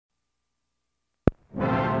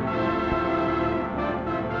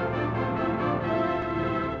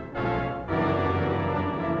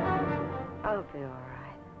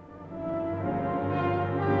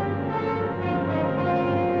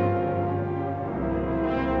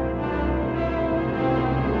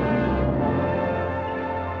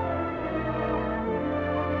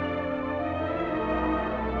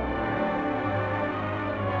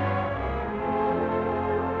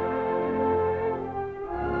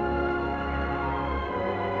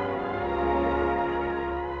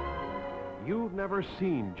You've never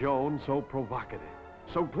seen Joan so provocative,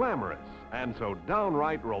 so glamorous, and so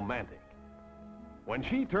downright romantic. When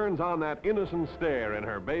she turns on that innocent stare in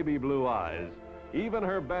her baby blue eyes, even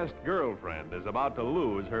her best girlfriend is about to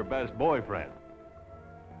lose her best boyfriend.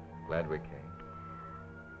 Glad we came.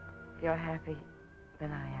 If you're happy,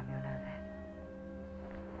 then I am, you know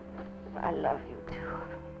that. I love you, too.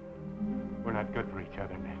 We're not good for each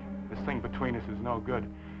other, Nick. This thing between us is no good.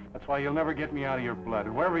 That's why you'll never get me out of your blood.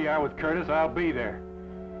 And wherever you are with Curtis, I'll be there.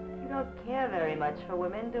 You don't care very much for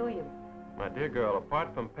women, do you? My dear girl,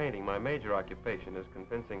 apart from painting, my major occupation is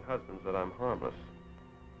convincing husbands that I'm harmless.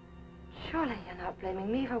 Surely you're not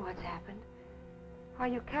blaming me for what's happened. Why,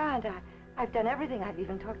 you can't. I've done everything. I've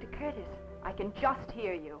even talked to Curtis. I can just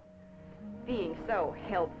hear you. Being so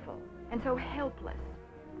helpful and so helpless.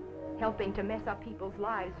 Helping to mess up people's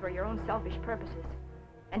lives for your own selfish purposes.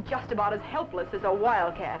 And just about as helpless as a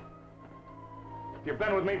wildcat. You've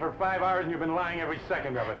been with me for 5 hours and you've been lying every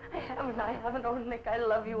second of it. I haven't. Oh, Nick, I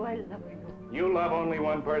love you. I love you. You love only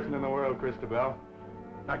one person in the world, Christabel.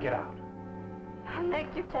 Now get out. Oh, Nick,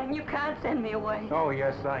 you can't send me away. Oh,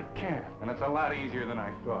 yes, I can. And it's a lot easier than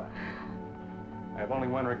I thought. I have only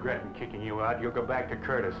one regret in kicking you out. You'll go back to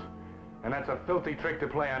Curtis. And that's a filthy trick to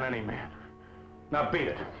play on any man. Now beat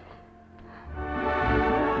it.